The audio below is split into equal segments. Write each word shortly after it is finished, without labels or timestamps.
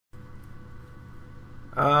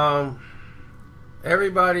Um,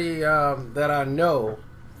 Everybody that I know,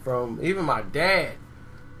 from even my dad,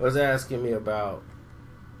 was asking me about,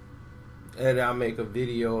 and I'll make a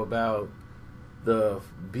video about the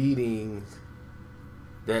beatings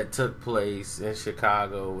that took place in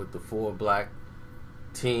Chicago with the 4 black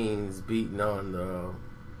teens beating on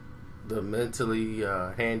the mentally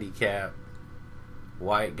handicapped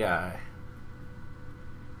white guy,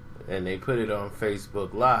 and they put it on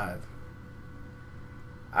Facebook Live.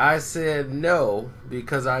 I said no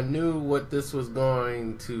because I knew what this was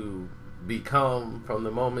going to become from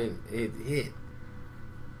the moment it hit.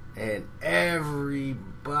 And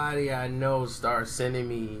everybody I know starts sending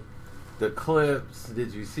me the clips.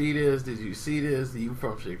 Did you see this? Did you see this? You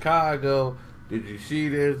from Chicago? Did you see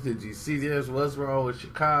this? Did you see this? What's wrong with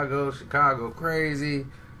Chicago? Chicago crazy.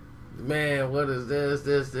 Man, what is this?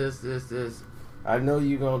 This. I know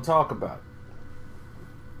you're going to talk about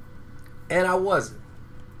it. And I wasn't.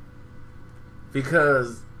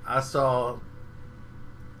 Because I saw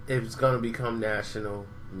it was going to become national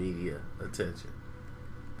media attention.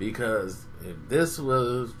 Because if this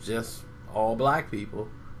was just all black people,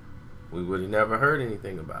 we would have never heard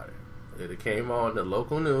anything about it. It came on the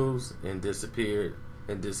local news and disappeared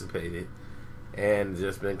and dissipated, and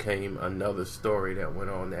just became another story that went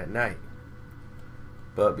on that night.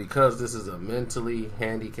 But because this is a mentally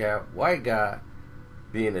handicapped white guy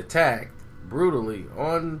being attacked brutally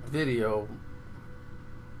on video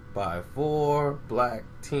by 4 black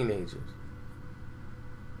teenagers,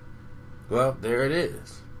 well, there it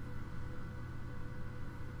is.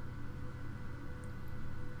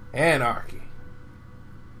 Anarchy.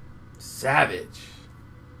 Savage.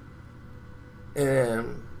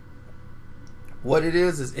 And what it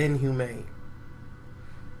is inhumane.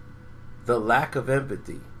 The lack of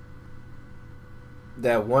empathy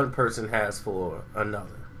that one person has for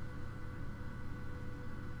another.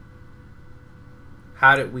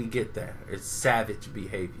 How did we get there? It's savage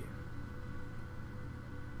behavior.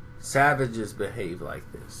 Savages behave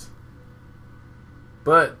like this.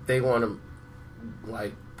 But they want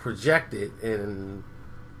to project it and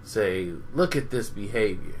say, look at this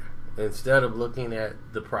behavior, instead of looking at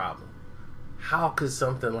the problem. How could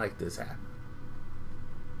something like this happen?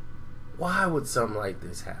 Why would something like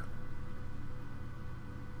this happen?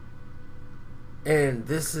 And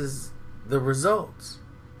this is the results.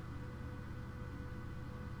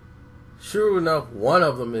 Sure enough, one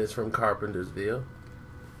of them is from Carpentersville,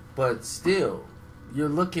 but still, you're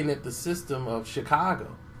looking at the system of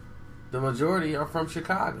Chicago. The majority are from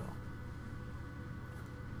Chicago.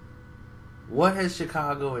 What has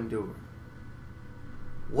Chicago endured?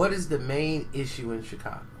 What is the main issue in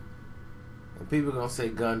Chicago? And people are going to say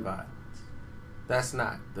gun violence. That's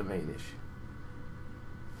not the main issue.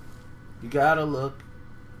 You got to look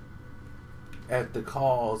at the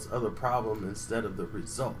cause of the problem instead of the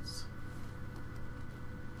results.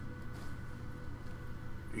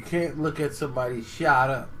 You can't look at somebody shot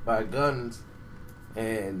up by guns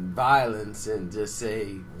and violence and just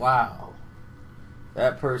say, wow,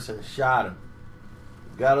 that person shot him.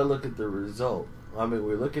 You got to look at the result. I mean,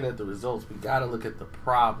 we're looking at the results. We got to look at the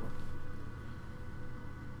problem.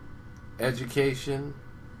 Education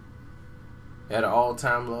at an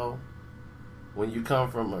all-time low. When you come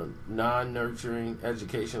from a non-nurturing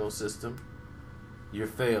educational system, you're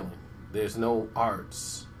failing. There's no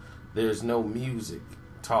arts. There's no music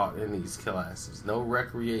taught in these classes. No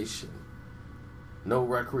recreation. No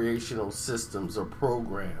recreational systems or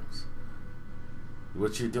programs.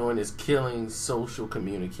 What you're doing is killing social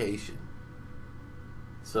communication.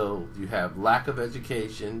 So you have lack of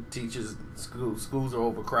education. Teachers, schools are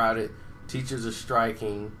overcrowded. Teachers are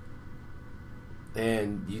striking.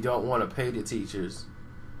 And you don't want to pay the teachers.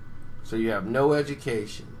 So you have no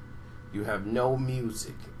education. You have no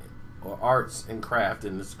music or arts and craft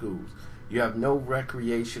in the schools. You have no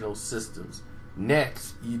recreational systems.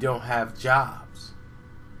 Next, you don't have jobs.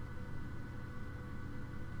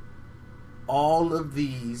 All of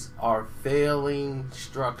these are failing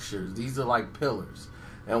structures. These are like pillars.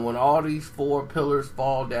 And when all these 4 pillars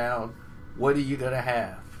fall down, what are you going to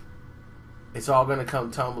have? It's all going to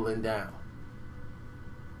come tumbling down.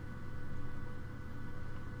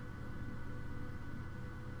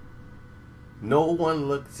 No one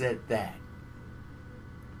looks at that.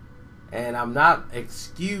 And I'm not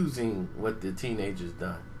excusing what the teenagers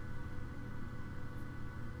done.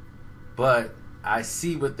 But I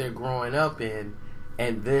see what they're growing up in,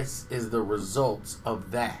 and this is the results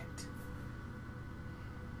of that.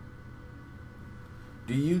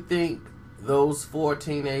 Do you think those 4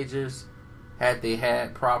 teenagers, had they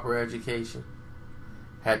had proper education,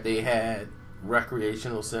 had they had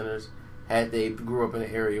recreational centers, had they grew up in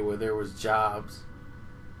an area where there was jobs,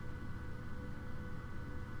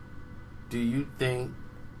 do you think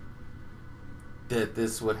that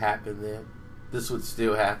this would happen then? This would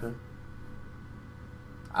still happen?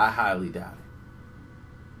 I highly doubt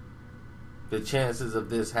it. The chances of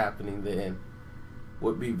this happening then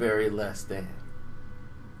would be very less than.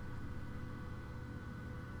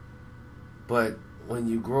 But when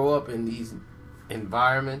you grow up in these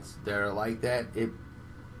environments that are like that,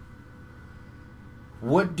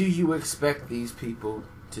 what do you expect these people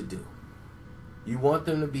to do? You want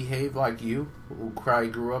them to behave like you, who probably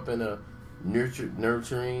grew up in a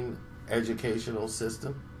nurturing educational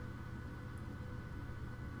system,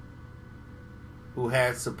 who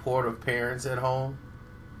had supportive parents at home,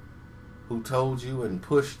 who told you and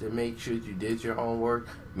pushed to make sure you did your homework,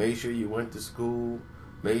 made sure you went to school,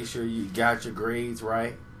 made sure you got your grades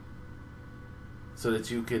right, so that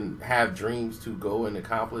you can have dreams to go and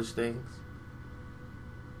accomplish things.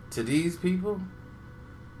 To these people,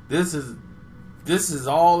 this is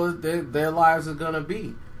all their lives are going to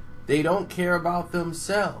be. They don't care about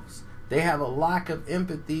themselves. They have a lack of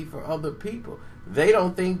empathy for other people. They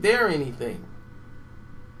don't think they're anything.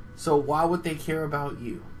 So why would they care about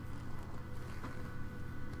you?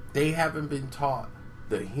 They haven't been taught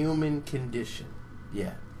the human condition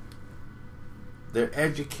yet. Their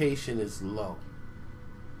education is low.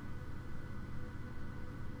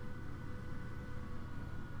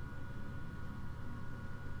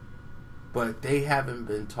 But they haven't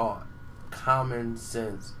been taught common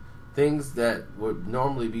sense. Things that would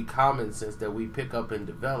normally be common sense that we pick up and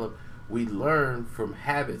develop, we learn from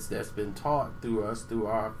habits that's been taught through us, through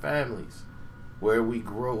our families, where we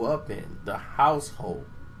grow up in, the household.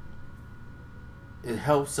 It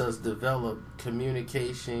helps us develop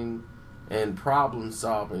communication and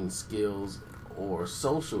problem-solving skills or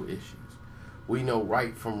social issues. We know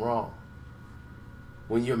right from wrong.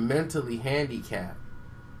 When you're mentally handicapped,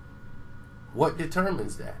 what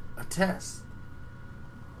determines that? A test.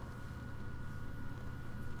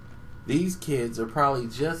 These kids are probably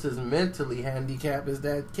just as mentally handicapped as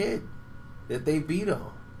that kid that they beat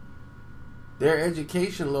on. Their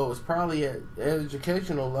educational level is probably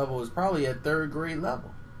at 3rd grade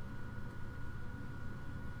level.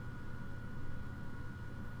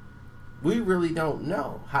 We really don't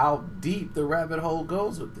know how deep the rabbit hole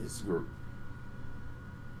goes with this group.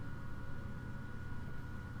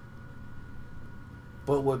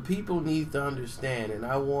 But what people need to understand, and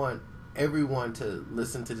I want everyone to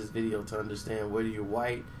listen to this video to understand, whether you're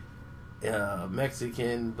white,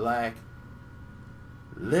 Mexican, black,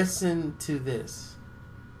 listen to this.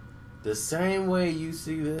 The same way you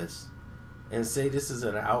see this and say this is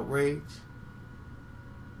an outrage,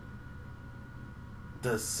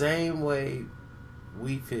 the same way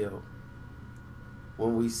we feel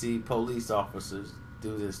when we see police officers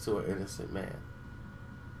do this to an innocent man.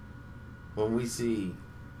 When we see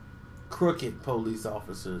crooked police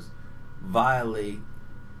officers violate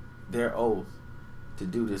their oath to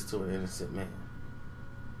do this to an innocent man.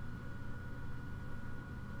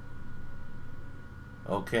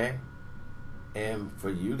 Okay? And for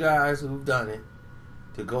you guys who've done it,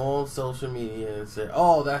 to go on social media and say,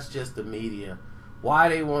 oh, that's just the media. Why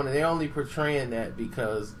they want it? They're only portraying that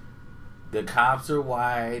because the cops are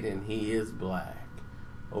white and he is black.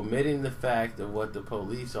 Omitting the fact of what the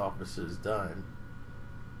police officer's done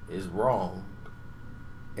is wrong,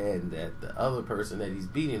 and that the other person that he's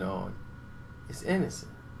beating on is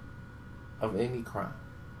innocent of any crime.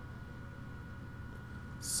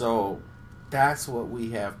 So that's what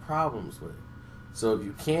we have problems with. So if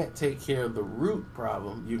you can't take care of the root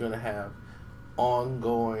problem, you're going to have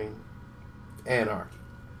ongoing anarchy.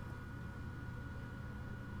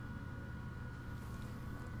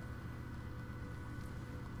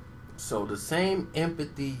 So the same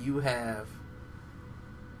empathy you have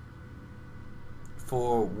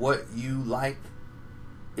for what you like,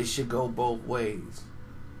 it should go both ways.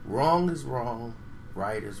 Wrong is wrong,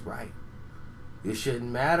 right is right. It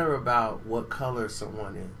shouldn't matter about what color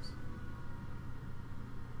someone is.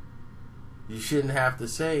 You shouldn't have to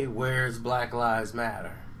say, where's Black Lives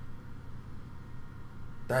Matter?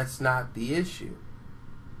 That's not the issue.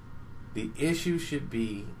 The issue should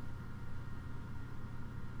be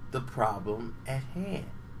the problem at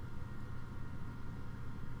hand.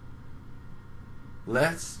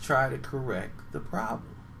 Let's try to correct the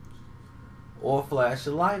problem or flash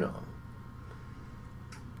a light on it.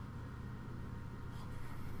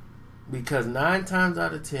 Because 9 times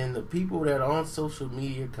out of 10, the people that are on social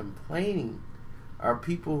media complaining are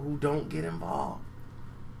people who don't get involved.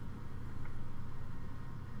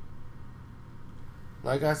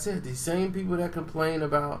 Like I said, these same people that complain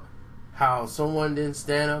about how someone didn't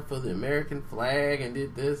stand up for the American flag and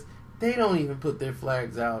did this. They don't even put their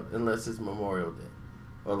flags out unless it's Memorial Day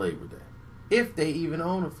or Labor Day. If they even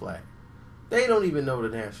own a flag. They don't even know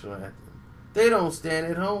the national anthem. They don't stand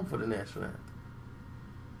at home for the national anthem.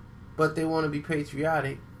 But they want to be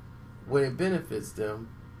patriotic when it benefits them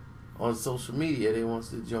on social media. They want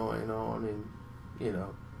to join on and,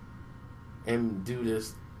 and do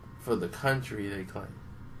this for the country they claim.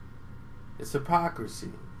 It's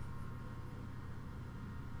hypocrisy.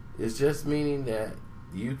 It's just meaning that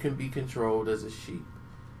you can be controlled as a sheep.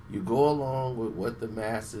 You go along with what the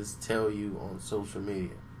masses tell you on social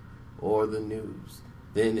media or the news.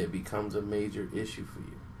 Then it becomes a major issue for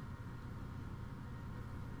you.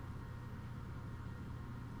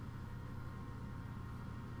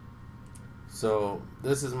 So,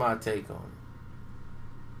 this is my take on it.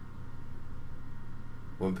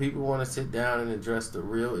 When people want to sit down and address the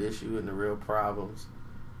real issue and the real problems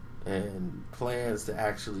and plans to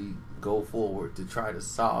actually go forward to try to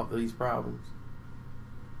solve these problems,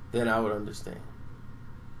 then I would understand.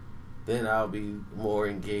 Then I'll be more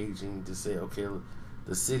engaging to say, okay,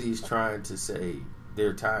 the city's trying to say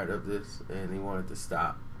they're tired of this and they want it to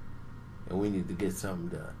stop and we need to get something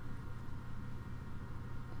done.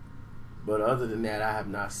 But other than that, I have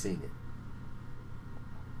not seen it.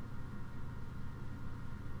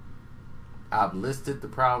 I've listed the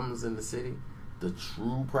problems in the city, the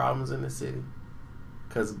true problems in the city,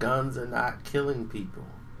 because guns are not killing people.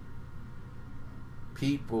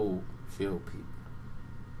 People kill people.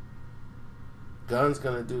 Guns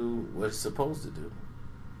gonna do what it's supposed to do.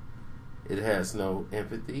 It has no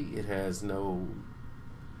empathy. It has no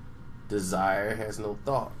desire. It has no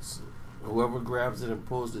thoughts. Whoever grabs it and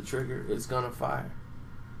pulls the trigger, it's gonna fire.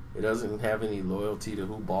 It doesn't have any loyalty to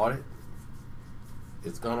who bought it.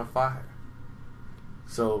 It's gonna fire.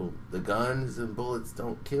 So the guns and bullets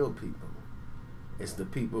don't kill people. It's the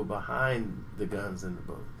people behind the guns and the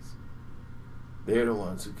bullets. They're the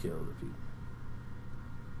ones who kill the people.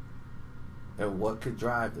 And what could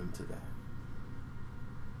drive them to that?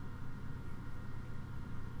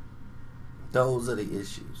 Those are the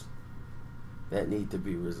issues that need to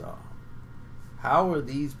be resolved. How are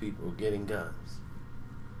these people getting guns?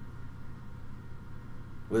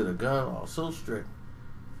 With a gun law so strict,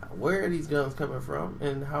 where are these guns coming from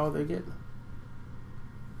and how are they getting them?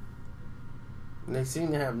 And they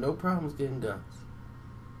seem to have no problems getting guns.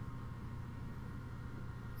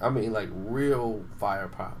 I mean, like real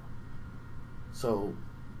firepower. So,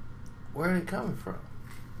 where are they coming from?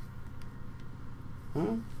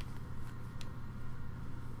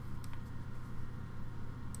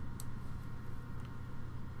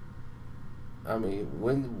 I mean,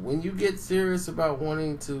 when you get serious about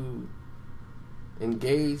wanting to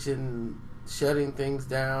engage in shutting things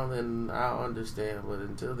down, then I'll understand. But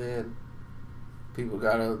until then, people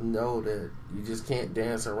gotta know that you just can't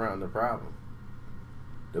dance around the problem.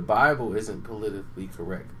 The Bible isn't politically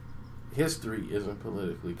correct. History isn't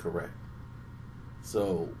politically correct.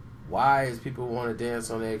 So why is people want to dance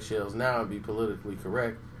on eggshells now and be politically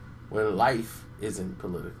correct when life isn't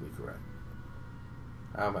politically correct?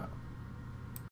 I'm out.